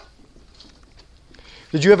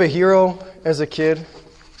Did you have a hero as a kid?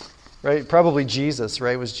 Right? Probably Jesus,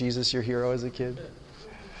 right? Was Jesus your hero as a kid?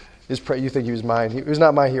 You think he was mine. He was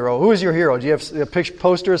not my hero. Who is your hero? Do you have a picture,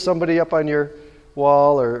 poster of somebody up on your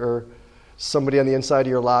wall or somebody on the inside of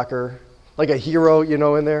your locker? Like a hero,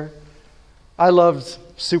 in there? I loved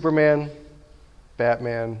Superman,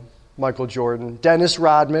 Batman, Michael Jordan, Dennis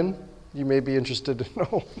Rodman. You may be interested to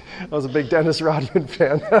know. I was a big Dennis Rodman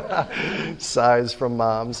fan. Size from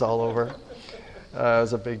moms all over. I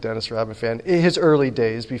was a big Dennis Rodman fan. In his early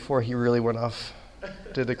days, before he really went off,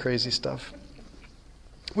 did the crazy stuff.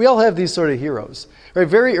 We all have these sort of heroes. Right?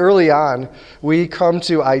 Very early on, we come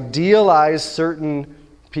to idealize certain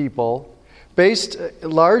people based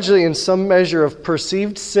largely in some measure of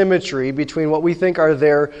perceived symmetry between what we think are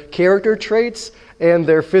their character traits and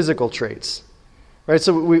their physical traits. Right?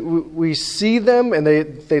 So we see them and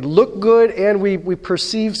they look good, and we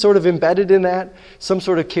perceive sort of embedded in that some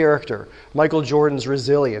sort of character. Michael Jordan's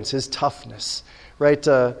resilience, his toughness. Right?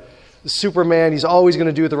 Superman, he's always going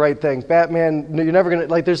to do the right thing. Batman, you're never going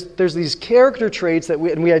to, there's these character traits that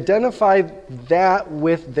we identify that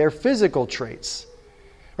with their physical traits.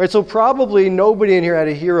 Right? So probably nobody in here had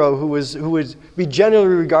a hero who would be generally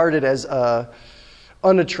regarded as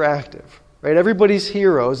unattractive. Right? Everybody's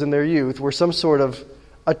heroes in their youth were some sort of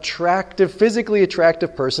physically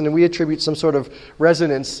attractive person, and we attribute some sort of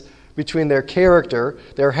resonance between their character,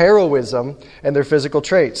 their heroism, and their physical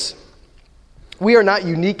traits. We are not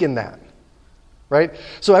unique in that. Right?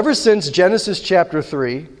 So ever since Genesis chapter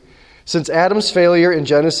 3, since Adam's failure in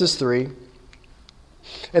Genesis 3,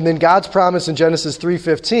 and then God's promise in Genesis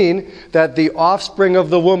 3:15 that the offspring of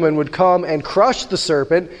the woman would come and crush the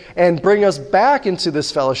serpent and bring us back into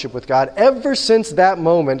this fellowship with God. Ever since that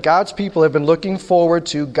moment, God's people have been looking forward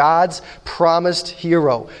to God's promised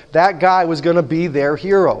hero. That guy was going to be their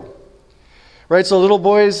hero. Right? So little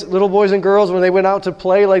boys and girls, when they went out to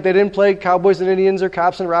play, they didn't play cowboys and Indians or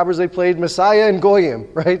cops and robbers, they played Messiah and Goyim,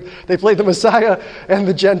 right? They played the Messiah and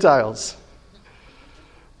the Gentiles.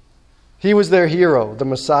 He was their hero, the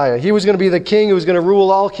Messiah. He was going to be the king who was going to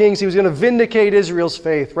rule all kings. He was going to vindicate Israel's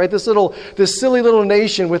faith, right? This silly little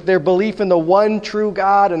nation with their belief in the one true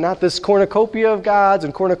God and not this cornucopia of gods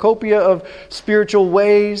and cornucopia of spiritual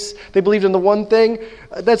ways. They believed in the one thing.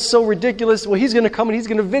 That's so ridiculous. Well, he's going to come and he's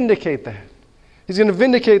going to vindicate that. He's going to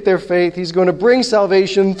vindicate their faith. He's going to bring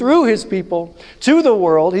salvation through his people to the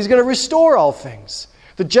world. He's going to restore all things.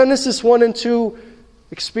 The Genesis 1 and 2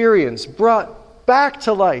 experience brought back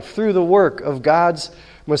to life through the work of God's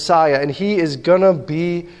Messiah, and he is going to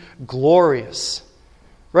be glorious.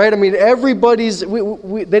 Right? I mean, everybody's,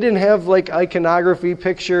 they didn't have iconography,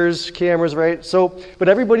 pictures, cameras, right? But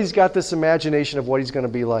everybody's got this imagination of what he's going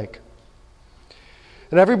to be like.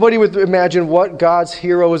 And everybody would imagine what God's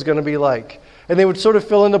hero is going to be like. And they would sort of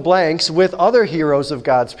fill in the blanks with other heroes of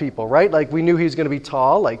God's people, right? Like we knew he was going to be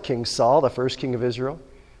tall, like King Saul, the first king of Israel.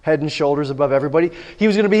 Head and shoulders above everybody. He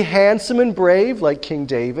was going to be handsome and brave like King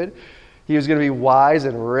David. He was going to be wise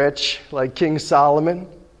and rich like King Solomon.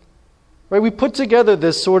 Right? We put together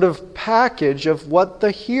this sort of package of what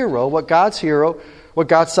God's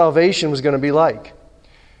salvation was going to be like.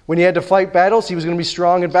 When he had to fight battles, he was going to be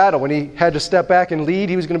strong in battle. When he had to step back and lead,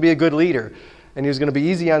 he was going to be a good leader. And he was going to be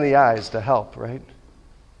easy on the eyes to help, right?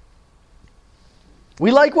 We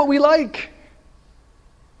like what we like.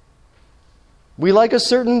 We like a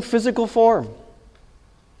certain physical form.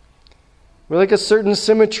 We like a certain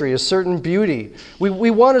symmetry, a certain beauty. We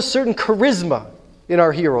want a certain charisma in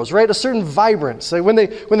our heroes, right? A certain vibrance. Like when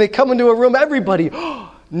they come into a room, everybody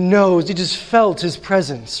knows. You just felt his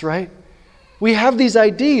presence, right? We have these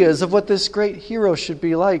ideas of what this great hero should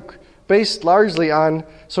be like, based largely on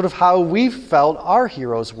sort of how we felt our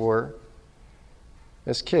heroes were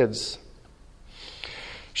as kids.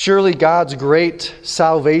 Surely God's great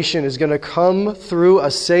salvation is going to come through a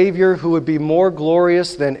Savior who would be more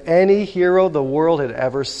glorious than any hero the world had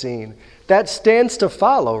ever seen. That stands to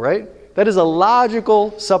follow, right? That is a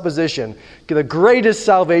logical supposition. The greatest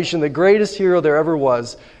salvation, the greatest hero there ever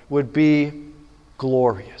was, would be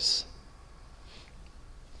glorious.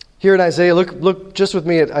 Here in Isaiah, look just with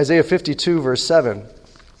me at Isaiah 52, verse 7.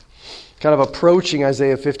 Kind of approaching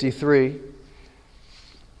Isaiah 53.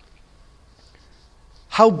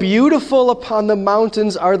 How beautiful upon the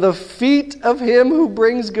mountains are the feet of him who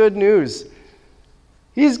brings good news.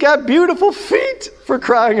 He's got beautiful feet, for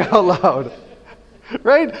crying out loud.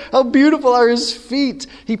 Right? How beautiful are his feet.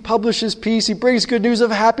 He publishes peace. He brings good news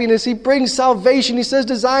of happiness. He brings salvation. He says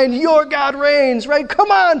to Zion, your God reigns. Right?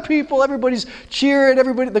 Come on, people. Everybody's cheering.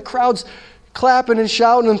 The crowd's clapping and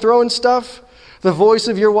shouting and throwing stuff. The voice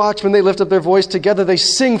of your watchmen, they lift up their voice together. They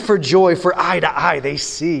sing for joy, for eye to eye they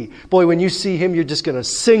see. Boy, when you see him, you're just going to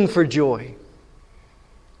sing for joy.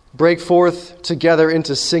 Break forth together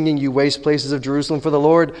into singing, you waste places of Jerusalem, for the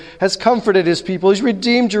Lord has comforted his people. He's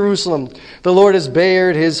redeemed Jerusalem. The Lord has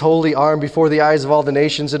bared his holy arm before the eyes of all the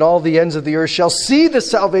nations, and all the ends of the earth shall see the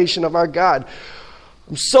salvation of our God.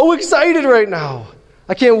 I'm so excited right now.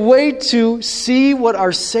 I can't wait to see what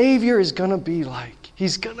our Savior is going to be like.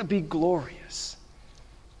 He's going to be glorious.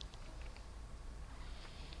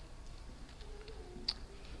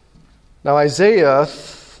 Now, Isaiah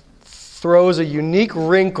throws a unique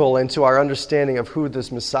wrinkle into our understanding of who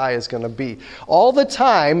this Messiah is going to be. All the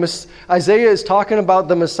time, Isaiah is talking about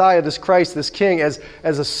the Messiah, this Christ, this King, as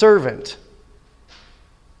a servant.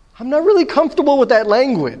 I'm not really comfortable with that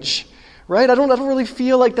language, right? I don't really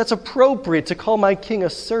feel like that's appropriate to call my King a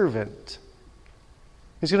servant.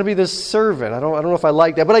 He's going to be this servant. I don't know if I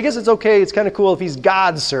like that, but I guess it's okay. It's kind of cool if he's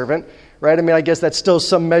God's servant, right? I mean, I guess that's still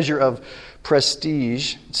some measure of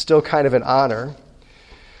prestige. It's still kind of an honor.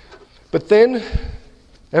 But then,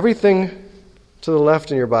 everything to the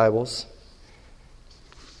left in your Bibles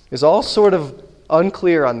is all sort of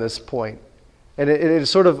unclear on this point. And it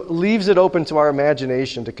sort of leaves it open to our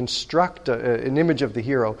imagination to construct an image of the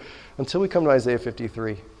hero until we come to Isaiah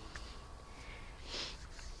 53.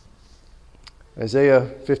 Isaiah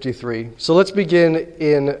 53. So let's begin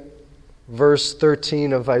in verse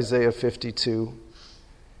 13 of Isaiah 52.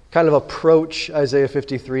 Kind of approach Isaiah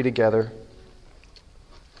 53 together.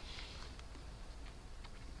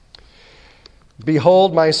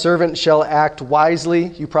 Behold, my servant shall act wisely.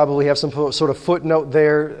 You probably have some sort of footnote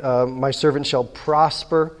there. My servant shall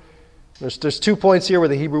prosper. There's 2 points here where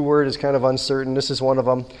the Hebrew word is kind of uncertain. This is one of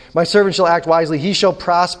them. My servant shall act wisely. He shall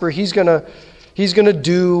prosper. He's gonna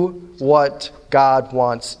do what God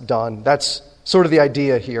wants done. That's sort of the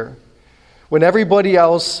idea here. When everybody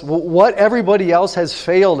else, what everybody else has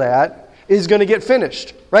failed at is going to get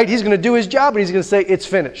finished, right? He's going to do his job, and he's going to say, it's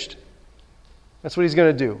finished. That's what he's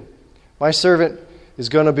going to do. My servant is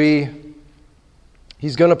going to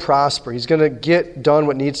he's going to prosper. He's going to get done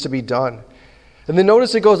what needs to be done. And then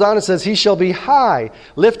notice it goes on and says, he shall be high,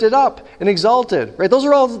 lifted up, and exalted. Right? Those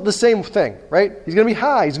are all the same thing, right? He's going to be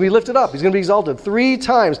high, he's going to be lifted up, he's going to be exalted. 3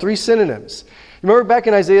 times, 3 synonyms. Remember back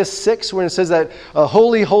in Isaiah 6 when it says that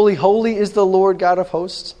holy, holy, holy is the Lord God of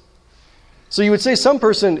hosts? So you would say some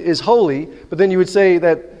person is holy, but then you would say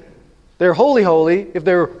that they're holy, holy if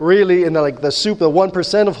they're really in the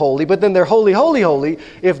 1% of holy, but then they're holy, holy, holy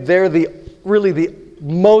if they're really the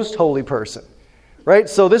most holy person. Right?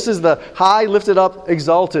 So this is the high, lifted up,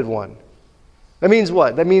 exalted one. That means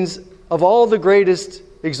what? That means of all the greatest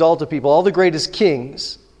exalted people, all the greatest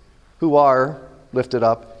kings who are lifted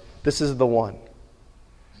up, this is the one.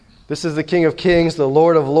 This is the King of Kings, the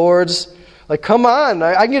Lord of Lords. Like, come on,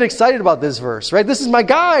 I get excited about this verse, right? This is my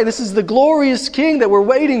guy. This is the glorious King that we're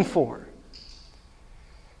waiting for.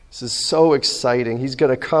 This is so exciting. He's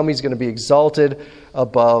going to come. He's going to be exalted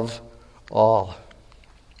above all.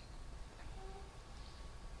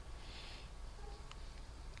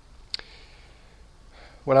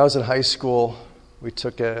 When I was in high school, we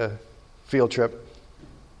took a field trip.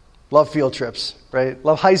 Love field trips, right?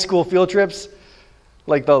 Love high school field trips.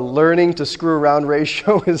 Like the learning to screw around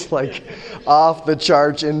ratio is like off the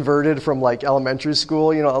charts, inverted from like elementary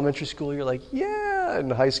school. You know, elementary school, you're like, yeah.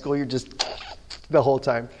 And high school, you're just the whole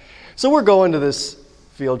time. So we're going to this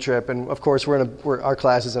field trip. And of course, our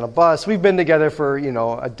class is in a bus. We've been together for,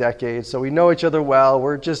 a decade. So we know each other well.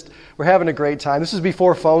 We're having a great time. This is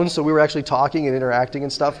before phones. So we were actually talking and interacting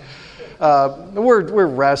and stuff. We're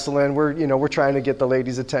wrestling. We're trying to get the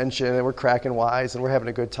ladies' attention, and we're cracking wise, and we're having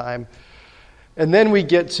a good time. And then we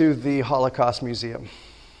get to the Holocaust Museum.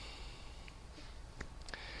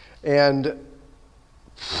 And,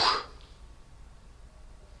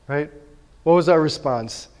 right? What was our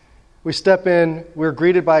response? We step in, we're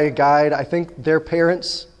greeted by a guide. I think their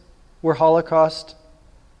parents were Holocaust.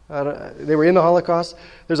 They were in the Holocaust.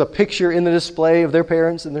 There's a picture in the display of their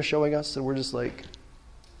parents, and they're showing us, and we're just like,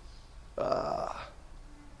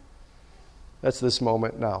 that's this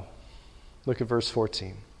moment now. Look at verse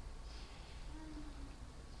 14.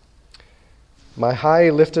 My high,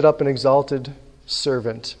 lifted up, and exalted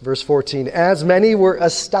servant. Verse 14. As many were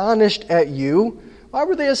astonished at you. Why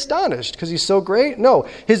were they astonished? Because he's so great? No.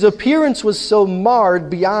 His appearance was so marred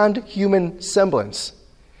beyond human semblance,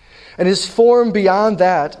 and his form beyond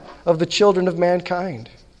that of the children of mankind.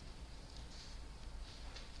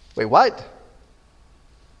 Wait, what?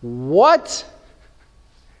 What?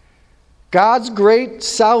 God's great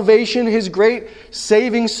salvation, his great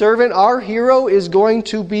saving servant, our hero, is going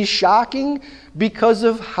to be shocking because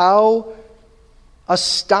of how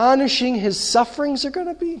astonishing his sufferings are going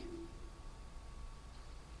to be?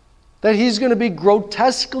 That he's going to be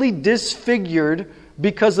grotesquely disfigured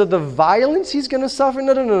because of the violence he's going to suffer?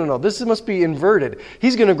 No. This must be inverted.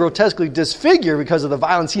 He's going to grotesquely disfigure because of the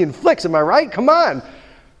violence he inflicts. Am I right? Come on.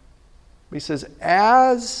 He says,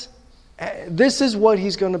 this is what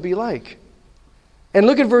he's going to be like. And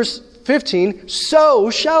look at verse 15. So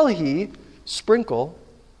shall he sprinkle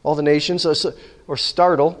all the nations, or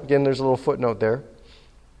startle. Again, there's a little footnote there.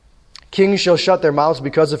 Kings shall shut their mouths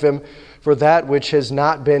because of him, for that which has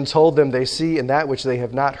not been told them they see, and that which they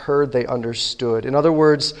have not heard they understood. In other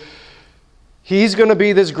words, he's going to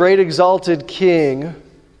be this great exalted king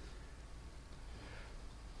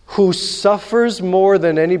who suffers more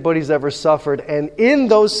than anybody's ever suffered. And in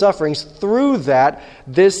those sufferings, through that,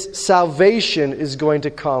 this salvation is going to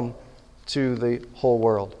come to the whole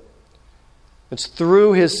world. It's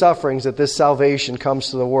through his sufferings that this salvation comes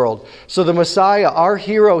to the world. So the Messiah, our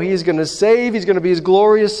hero, he's going to save. He's going to be his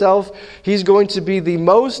glorious self. He's going to be the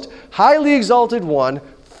most highly exalted one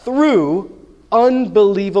through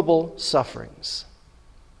unbelievable sufferings.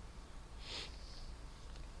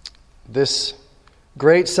 This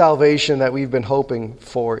great salvation that we've been hoping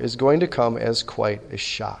for is going to come as quite a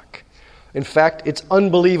shock. In fact, it's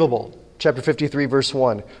unbelievable. Chapter 53, verse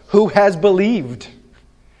 1. Who has believed?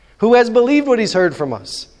 Who has believed what he's heard from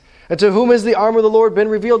us? And to whom has the arm of the Lord been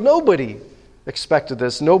revealed? Nobody expected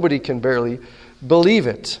this. Nobody can barely believe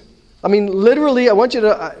it. I mean, literally, I want you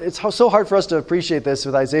to, it's so hard for us to appreciate this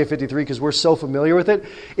with Isaiah 53 because we're so familiar with it.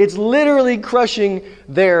 It's literally crushing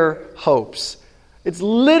their hopes. It's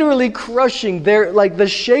literally crushing the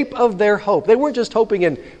shape of their hope. They weren't just hoping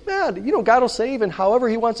in, God will save, and however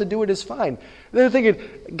he wants to do it is fine. They're thinking,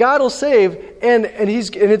 God will save, and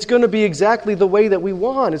it's going to be exactly the way that we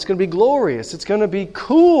want. It's going to be glorious. It's going to be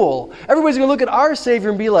cool. Everybody's going to look at our Savior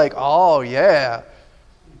and be like, oh, yeah.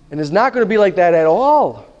 And it's not going to be like that at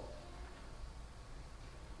all.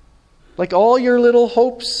 Like all your little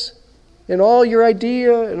hopes and all your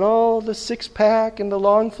idea and all the six-pack and the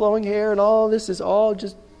long flowing hair and all this is all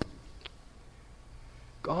just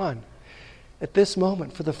gone. At this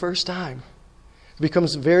moment, for the first time, it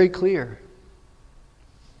becomes very clear.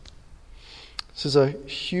 This is a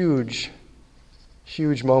huge,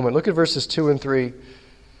 huge moment. Look at verses 2 and 3.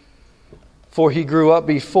 For he grew up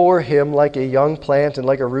before him like a young plant and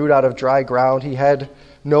like a root out of dry ground. He had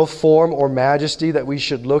no form or majesty that we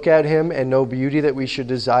should look at him, and no beauty that we should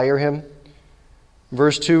desire him.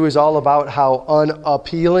 Verse 2 is all about how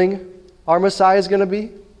unappealing our Messiah is going to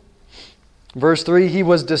be. Verse 3, he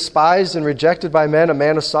was despised and rejected by men, a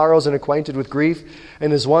man of sorrows and acquainted with grief,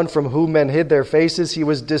 and is one from whom men hid their faces. He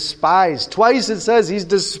was despised. Twice it says he's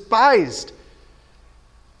despised.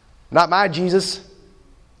 Not my Jesus.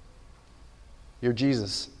 Your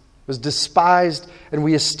Jesus was despised, and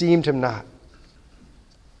we esteemed him not.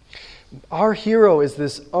 Our hero is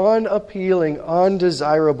this unappealing,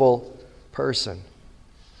 undesirable person.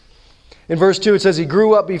 In verse 2 it says, he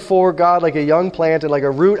grew up before God like a young plant and like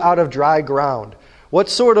a root out of dry ground. What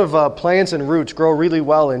sort of plants and roots grow really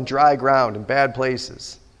well in dry ground, in bad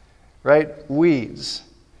places? Right? Weeds.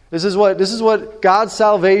 This is what God's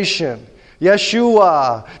salvation,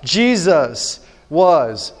 Yeshua, Jesus,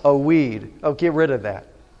 was a weed. Oh, get rid of that.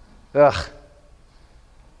 Ugh.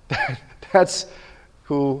 That's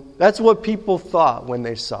what people thought when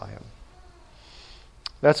they saw him.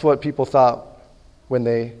 That's what people thought when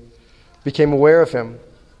they became aware of him.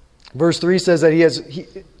 Verse 3 says that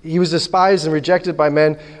he was despised and rejected by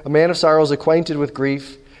men, a man of sorrows, acquainted with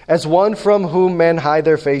grief. As one from whom men hide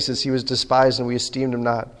their faces, he was despised and we esteemed him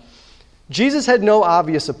not. Jesus had no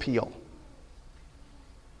obvious appeal.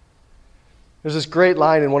 There's this great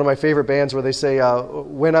line in one of my favorite bands where they say,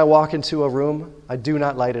 when I walk into a room, I do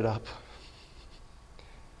not light it up.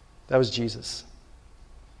 That was Jesus.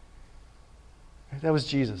 That was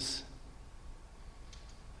Jesus.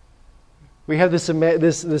 We have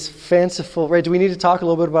this fanciful, right? Do we need to talk a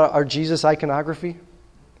little bit about our Jesus iconography?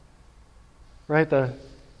 Right? The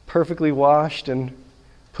perfectly washed and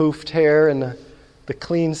poofed hair and the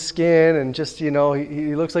clean skin and just, he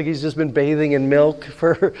looks like he's just been bathing in milk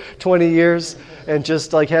for 20 years and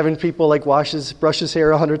just like having people like brush his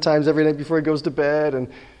hair 100 times every night before he goes to bed. And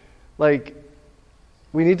like,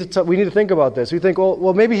 we need to think about this. We think,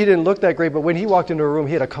 well, maybe he didn't look that great, but when he walked into a room,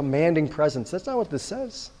 he had a commanding presence. That's not what this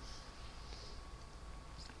says.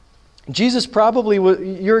 Jesus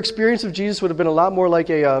your experience of Jesus would have been a lot more like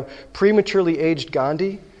a prematurely aged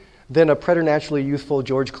Gandhi than a preternaturally youthful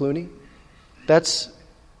George Clooney. That's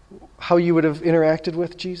how you would have interacted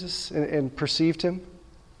with Jesus and perceived him.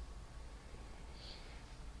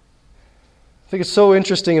 think it's so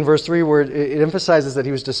interesting in verse 3 where it emphasizes that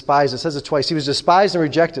he was despised. It says it twice. He was despised and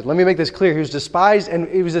rejected. Let me make this clear. He was despised and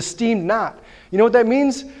he was esteemed not. You know what that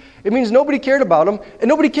means? It means nobody cared about him and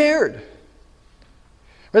nobody cared.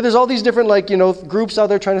 Right? There's all these different groups out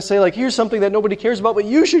there trying to say here's something that nobody cares about, but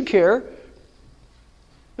you should care.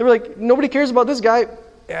 They were like, nobody cares about this guy.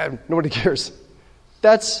 Yeah, nobody cares.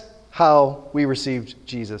 That's how we received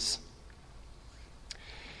Jesus.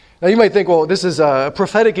 Now you might think, well, this is a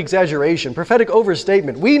prophetic exaggeration, prophetic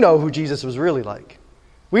overstatement. We know who Jesus was really like.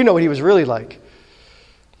 We know what he was really like.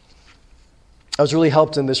 I was really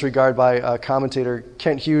helped in this regard by commentator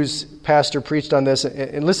Kent Hughes, pastor, preached on this.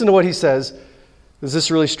 And listen to what he says, because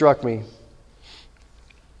this really struck me.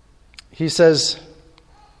 He says,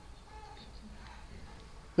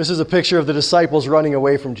 this is a picture of the disciples running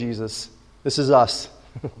away from Jesus. This is us.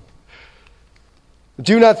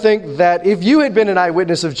 Do not think that if you had been an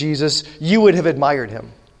eyewitness of Jesus, you would have admired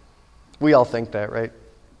him. We all think that, right?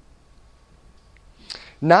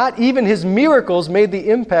 Not even his miracles made the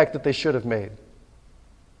impact that they should have made.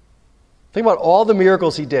 Think about all the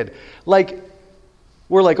miracles he did.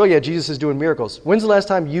 We're like, oh yeah, Jesus is doing miracles. When's the last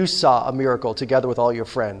time you saw a miracle together with all your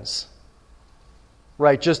friends?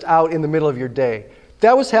 Right, just out in the middle of your day.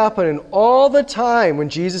 That was happening all the time when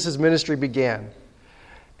Jesus' ministry began.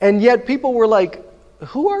 And yet people were like,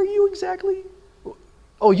 who are you exactly?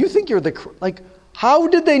 Oh, you think you're how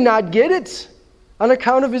did they not get it? On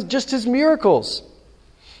account of his miracles.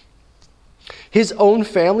 His own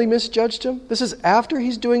family misjudged him. This is after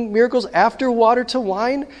he's doing miracles, after water to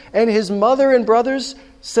wine, and his mother and brothers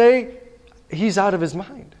say he's out of his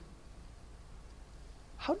mind.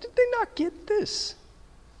 How did they not get this?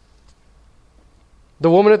 The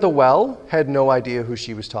woman at the well had no idea who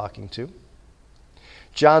she was talking to.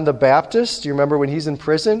 John the Baptist, do you remember when he's in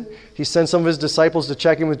prison? He sent some of his disciples to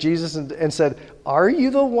check in with Jesus and said, are you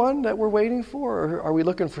the one that we're waiting for, or are we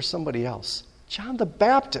looking for somebody else? John the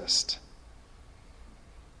Baptist.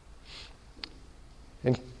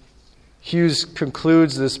 And Hughes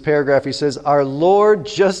concludes this paragraph. He says, our Lord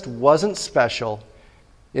just wasn't special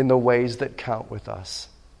in the ways that count with us.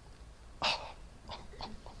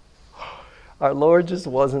 Our Lord just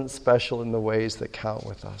wasn't special in the ways that count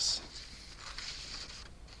with us.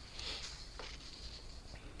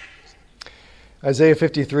 Isaiah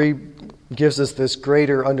 53 gives us this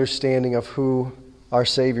greater understanding of who our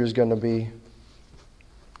Savior is going to be.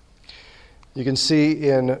 You can see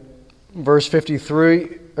in verse 53,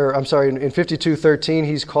 in 52:13,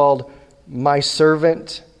 he's called my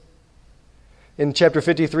servant. In chapter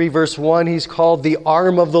 53, verse 1, he's called the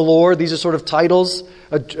arm of the Lord. These are sort of titles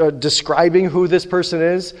describing who this person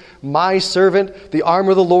is. My servant, the arm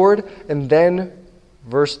of the Lord. And then,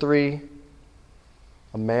 verse 3,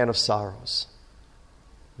 a man of sorrows.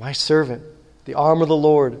 My servant, the arm of the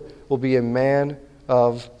Lord, will be a man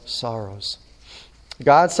of sorrows.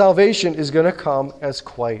 God's salvation is going to come as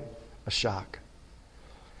quite a shock.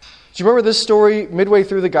 Do you remember this story midway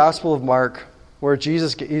through the Gospel of Mark, where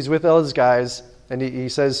Jesus, he's with all his guys, and he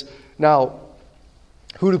says, now,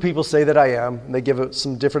 who do people say that I am? And they give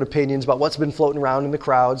some different opinions about what's been floating around in the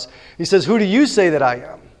crowds. He says, who do you say that I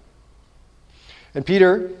am? And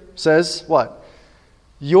Peter says, what?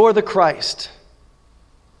 You're the Christ.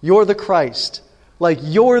 You're the Christ.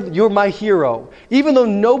 You're my hero. Even though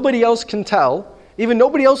nobody else can tell, even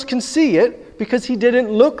nobody else can see it, because he didn't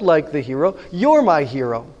look like the hero, you're my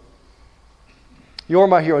hero. You're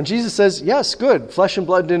my hero. And Jesus says, yes, good. Flesh and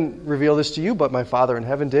blood didn't reveal this to you, but my Father in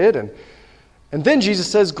heaven did. And then Jesus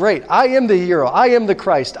says, great, I am the hero. I am the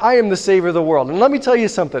Christ. I am the Savior of the world. And let me tell you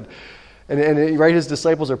something. And right, his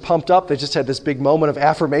disciples are pumped up. They just had this big moment of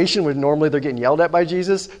affirmation when normally they're getting yelled at by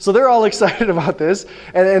Jesus. So they're all excited about this.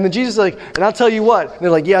 And then Jesus is like, and I'll tell you what. And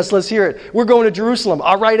they're like, yes, let's hear it. We're going to Jerusalem.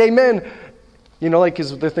 All right, amen.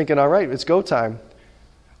 Because they're thinking, all right, it's go time.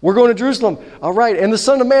 We're going to Jerusalem. All right, and the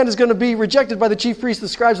Son of Man is going to be rejected by the chief priests, the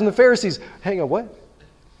scribes, and the Pharisees. Hang on, what?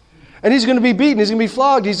 And he's going to be beaten. He's going to be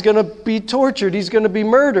flogged. He's going to be tortured. He's going to be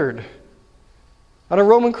murdered on a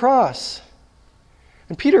Roman cross.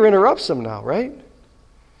 And Peter interrupts him now, right?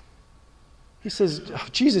 He says, oh,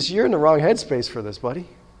 Jesus, you're in the wrong headspace for this, buddy.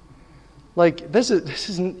 Maybe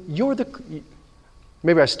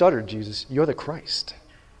I stuttered, Jesus. You're the Christ.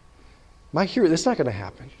 My hero, this is not going to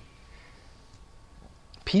happen.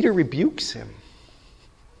 Peter rebukes him.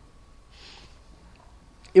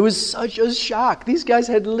 It was such a shock. These guys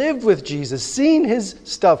had lived with Jesus, seen his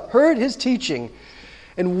stuff, heard his teaching.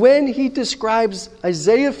 And when he describes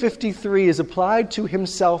Isaiah 53 as applied to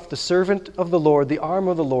himself, the servant of the Lord, the arm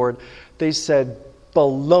of the Lord, they said,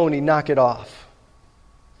 baloney, knock it off.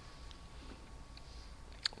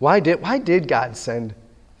 Why did God send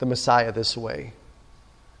the Messiah this way?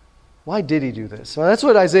 Why did he do this? Well, that's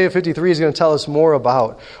what Isaiah 53 is going to tell us more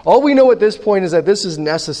about. All we know at this point is that this is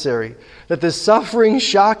necessary, that this suffering,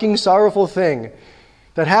 shocking, sorrowful thing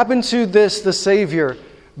that happened to the Savior,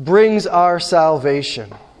 brings our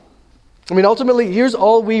salvation. I mean, ultimately, here's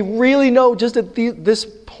all we really know just at this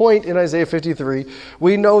point in Isaiah 53.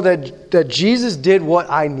 We know that Jesus did what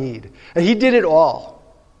I need, and he did it all.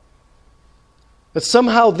 That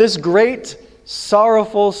somehow this great,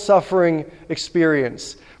 sorrowful, suffering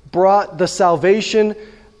experience brought the salvation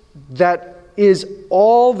that is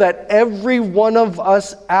all that every one of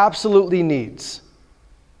us absolutely needs.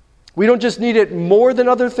 We don't just need it more than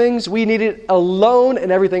other things, we need it alone,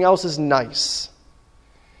 and everything else is nice.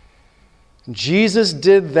 Jesus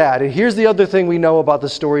did that. And here's the other thing we know about the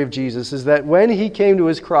story of Jesus, is that when he came to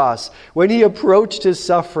his cross, when he approached his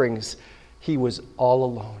sufferings, he was all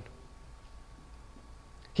alone.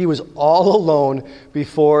 He was all alone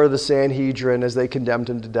before the Sanhedrin as they condemned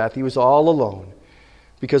him to death. He was all alone.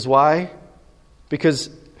 Because why? Because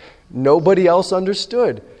nobody else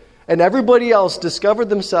understood. And everybody else discovered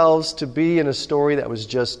themselves to be in a story that was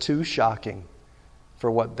just too shocking for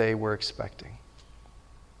what they were expecting.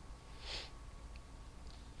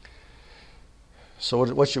 So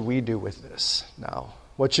what should we do with this now?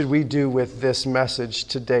 What should we do with this message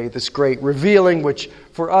today, this great revealing, which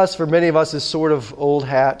for us, for many of us, is sort of old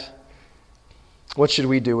hat? What should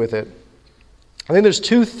we do with it? I think there's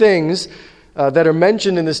two things that are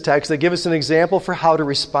mentioned in this text that give us an example for how to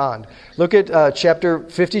respond. Look at chapter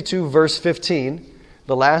 52, verse 15,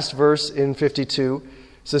 the last verse in 52.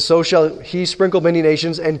 It says, "So shall he sprinkle many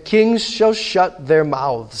nations, and kings shall shut their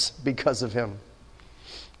mouths because of him."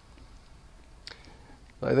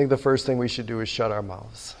 I think the first thing we should do is shut our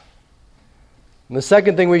mouths. And the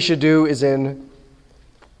second thing we should do is in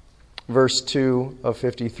verse 2 of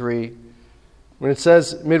 53. When it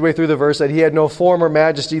says midway through the verse that he had no form or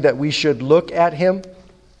majesty that we should look at him.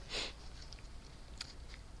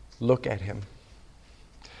 Look at him.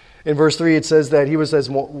 In verse 3 it says that he was as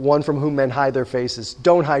one from whom men hide their faces.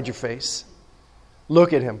 Don't hide your face.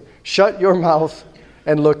 Look at him. Shut your mouth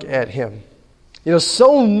and look at him. You know,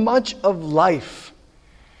 so much of life,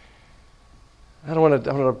 I don't want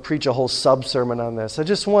to preach a whole sub-sermon on this. I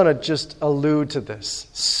just want to just allude to this.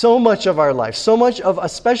 So much of our life, so much of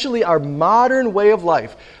especially our modern way of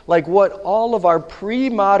life, like what all of our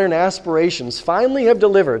pre-modern aspirations finally have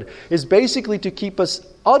delivered, is basically to keep us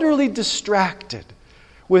utterly distracted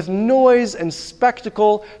with noise and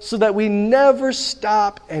spectacle so that we never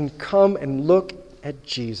stop and come and look at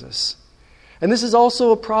Jesus. And this is also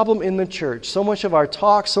a problem in the church. So much of our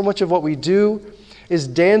talk, so much of what we do is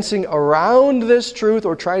dancing around this truth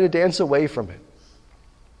or trying to dance away from it.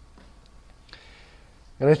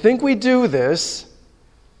 And I think we do this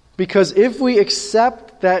because if we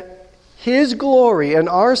accept that his glory and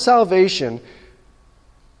our salvation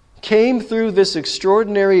came through this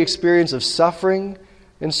extraordinary experience of suffering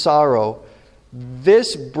and sorrow,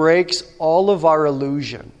 this breaks all of our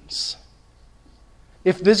illusions.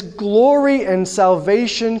 If this glory and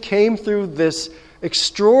salvation came through this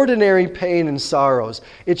extraordinary pain and sorrows,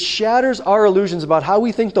 it shatters our illusions about how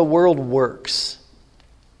we think the world works.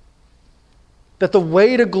 That the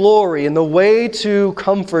way to glory and the way to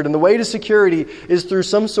comfort and the way to security is through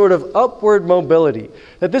some sort of upward mobility.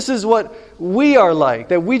 That this is what we are like,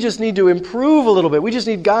 that we just need to improve a little bit. We just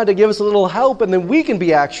need God to give us a little help and then we can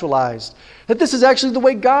be actualized. That this is actually the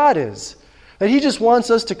way God is. That he just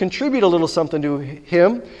wants us to contribute a little something to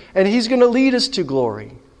him and he's going to lead us to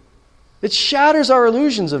glory. It shatters our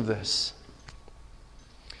illusions of this.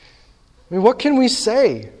 I mean, what can we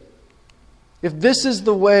say? If this is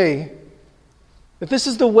the way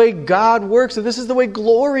God works, if this is the way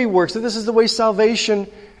glory works, if this is the way salvation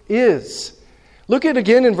is. Look at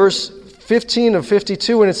again in verse 15 of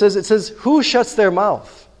 52 when it says, who shuts their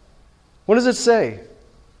mouth? What does it say?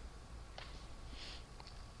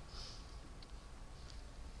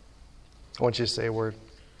 I want you to say a word.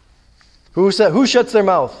 Who shuts their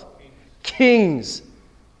mouth? Kings.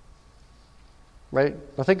 Right?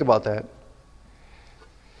 Now think about that.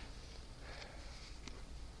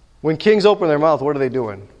 When kings open their mouth, what are they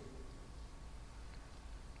doing?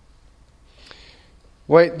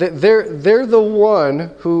 Right? They're the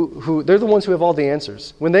ones who have all the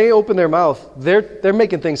answers. When they open their mouth, they're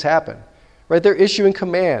making things happen. Right? They're issuing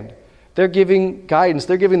command. They're giving guidance.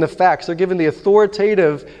 They're giving the facts. They're giving the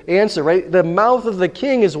authoritative answer, right? The mouth of the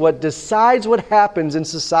king is what decides what happens in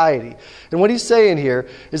society. And what he's saying here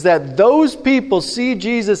is that those people see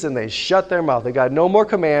Jesus and they shut their mouth. They got no more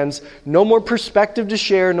commands, no more perspective to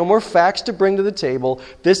share, no more facts to bring to the table.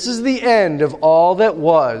 This is the end of all that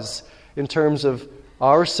was in terms of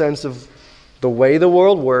our sense of the way the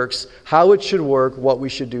world works, how it should work, what we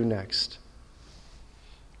should do next.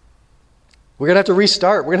 We're going to have to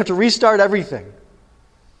restart. We're going to have to restart everything.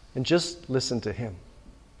 And just listen to Him.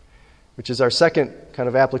 Which is our second kind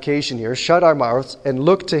of application here. Shut our mouths and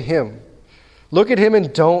look to Him. Look at Him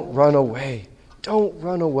and don't run away. Don't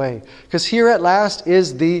run away. Because here at last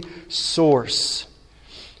is the source.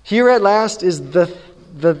 Here at last is the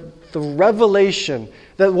revelation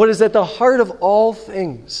that what is at the heart of all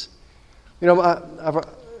things. You know,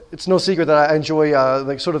 it's no secret that I enjoy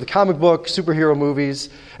like sort of the comic book superhero movies.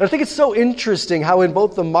 And I think it's so interesting how in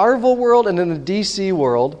both the Marvel world and in the DC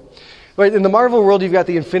world, right, in the Marvel world you've got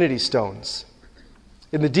the Infinity Stones.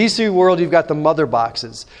 In the DC world you've got the Mother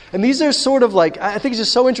Boxes. And these are sort of like, I think it's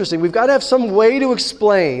just so interesting. We've got to have some way to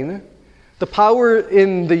explain the power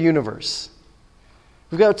in the universe.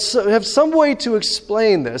 We've got to have some way to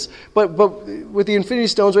explain this, but with the Infinity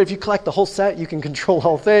Stones, right, if you collect the whole set, you can control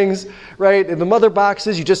all things, right? In the Mother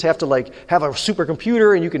Boxes, you just have to like have a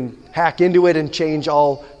supercomputer and you can hack into it and change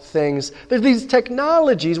all things. There's these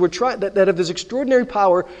technologies that have this extraordinary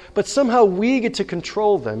power, but somehow we get to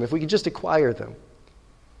control them if we can just acquire them.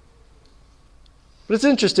 But it's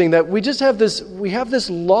interesting that we have this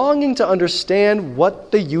longing to understand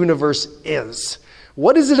what the universe is.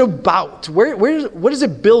 What is it about? What is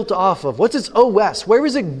it built off of? What's its OS? Where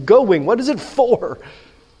is it going? What is it for?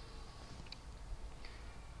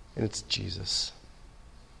 And it's Jesus.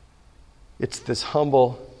 It's this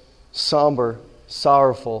humble, somber,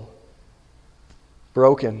 sorrowful,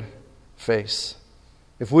 broken face.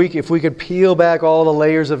 If we could peel back all the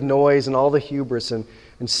layers of noise and all the hubris and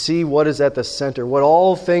see what is at the center, what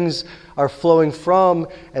all things are flowing from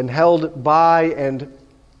and held by and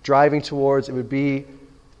driving towards, it would be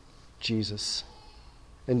Jesus.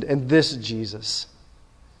 And this Jesus,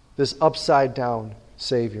 this upside down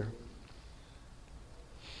Savior.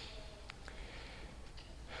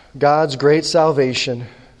 God's great salvation,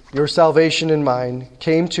 your salvation and mine,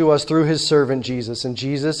 came to us through His servant Jesus, and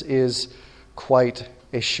Jesus is quite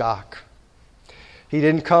a shock. He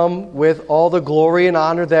didn't come with all the glory and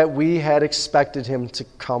honor that we had expected Him to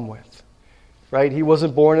come with. Right? He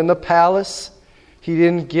wasn't born in the palace. He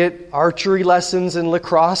didn't get archery lessons and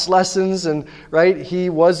lacrosse lessons, and right?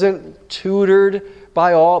 He wasn't tutored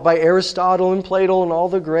by Aristotle and Plato and all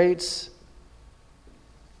the greats.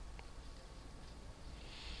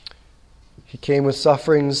 He came with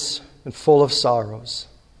sufferings and full of sorrows.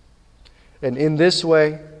 And in this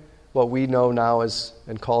way, what we know now as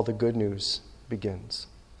and call the good news begins.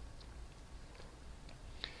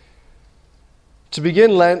 To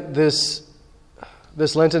begin Lent this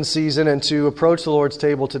Lenten season and to approach the Lord's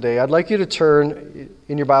table today, I'd like you to turn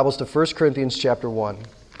in your Bibles to 1 Corinthians chapter 1.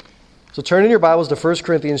 So turn in your Bibles to 1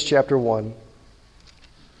 Corinthians chapter 1.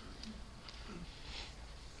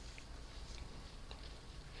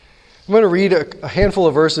 I'm going to read a handful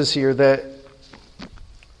of verses here that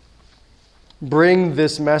bring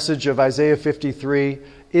this message of Isaiah 53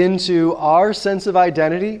 into our sense of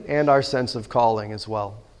identity and our sense of calling as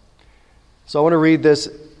well. So I want to read this,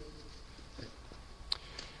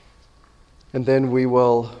 and then we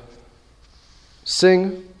will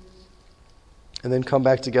sing and then come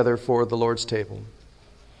back together for the Lord's table.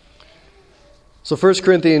 So 1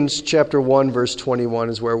 Corinthians chapter 1, verse 21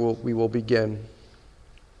 is where we will begin.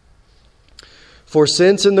 For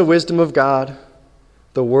since in the wisdom of God,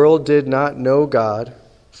 the world did not know God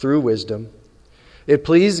through wisdom, it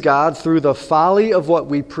pleased God through the folly of what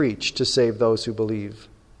we preach to save those who believe.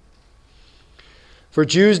 For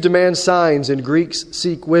Jews demand signs and Greeks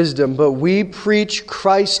seek wisdom, but we preach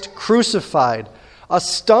Christ crucified, a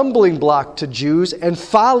stumbling block to Jews and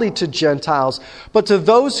folly to Gentiles. But to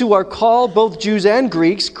those who are called, both Jews and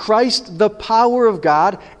Greeks, Christ the power of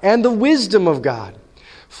God and the wisdom of God.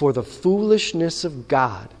 For the foolishness of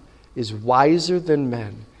God is wiser than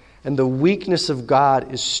men, and the weakness of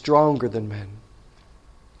God is stronger than men.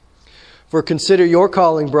 For consider your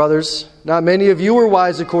calling, brothers. Not many of you were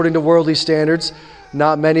wise according to worldly standards.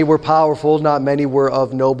 Not many were powerful, not many were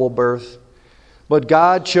of noble birth. But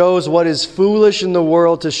God chose what is foolish in the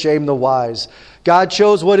world to shame the wise. God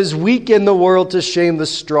chose what is weak in the world to shame the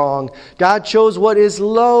strong. God chose what is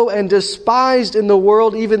low and despised in the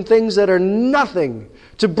world, even things that are nothing,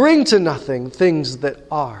 to bring to nothing things that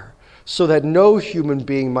are, so that no human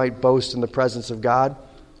being might boast in the presence of God.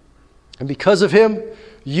 And because of Him,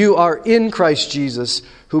 you are in Christ Jesus,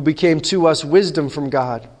 who became to us wisdom from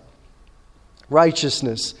God,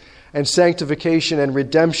 righteousness and sanctification and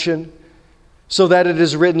redemption, so that it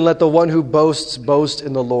is written, let the one who boasts boast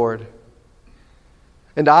in the Lord.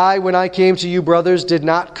 And I, when I came to you, brothers, did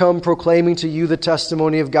not come proclaiming to you the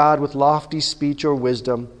testimony of God with lofty speech or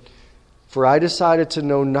wisdom, for I decided to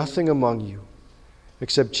know nothing among you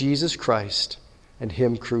except Jesus Christ and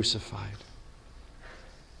Him crucified.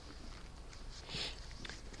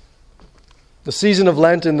 The season of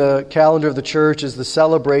Lent in the calendar of the church is the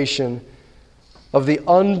celebration of the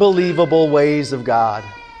unbelievable ways of God,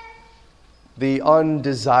 the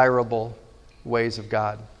undesirable ways of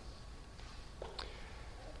God.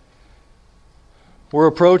 We're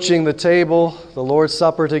approaching the table, the Lord's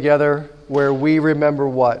Supper together, where we remember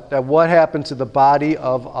what? That what happened to the body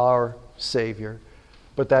of our Savior,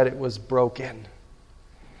 but that it was broken.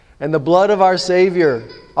 And the blood of our Savior,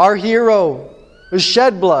 our hero, was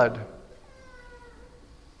shed blood.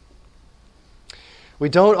 We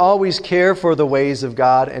don't always care for the ways of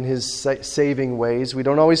God and His saving ways. We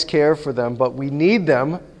don't always care for them, but we need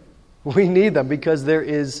them. We need them because there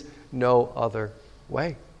is no other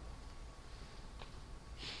way.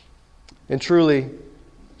 And truly,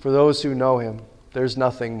 for those who know Him, there's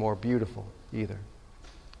nothing more beautiful either.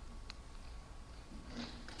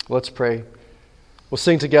 Let's pray. We'll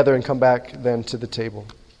sing together and come back then to the table.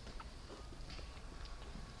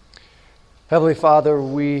 Heavenly Father,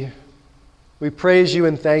 we praise You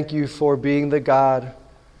and thank You for being the God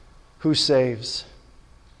who saves.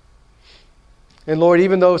 And Lord,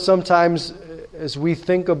 even though sometimes as we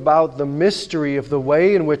think about the mystery of the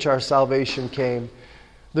way in which our salvation came,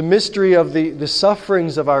 the mystery of the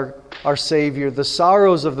sufferings of our Savior, the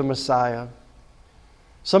sorrows of the Messiah,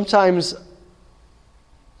 sometimes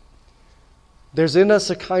there's in us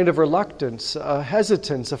a kind of reluctance, a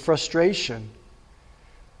hesitance, a frustration.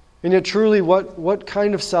 And yet truly, what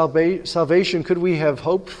kind of salvation could we have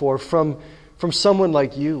hoped for from someone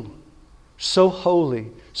like You, so holy,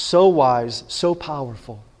 so wise, so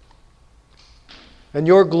powerful? And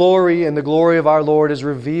Your glory and the glory of our Lord is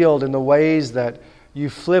revealed in the ways that You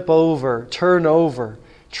flip over, turn over,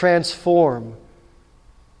 transform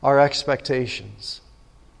our expectations.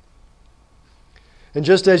 And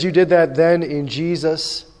just as You did that then in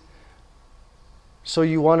Jesus, so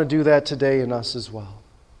You want to do that today in us as well.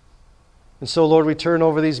 And so, Lord, we turn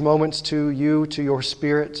over these moments to You, to Your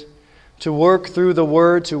Spirit, to work through the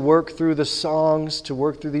Word, to work through the songs, to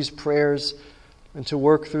work through these prayers, and to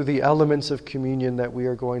work through the elements of communion that we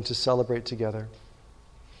are going to celebrate together.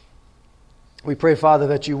 We pray, Father,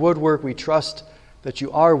 that You would work. We trust that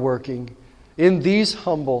You are working in these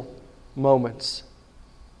humble moments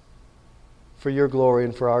for Your glory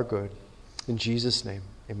and for our good. In Jesus' name,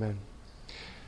 amen.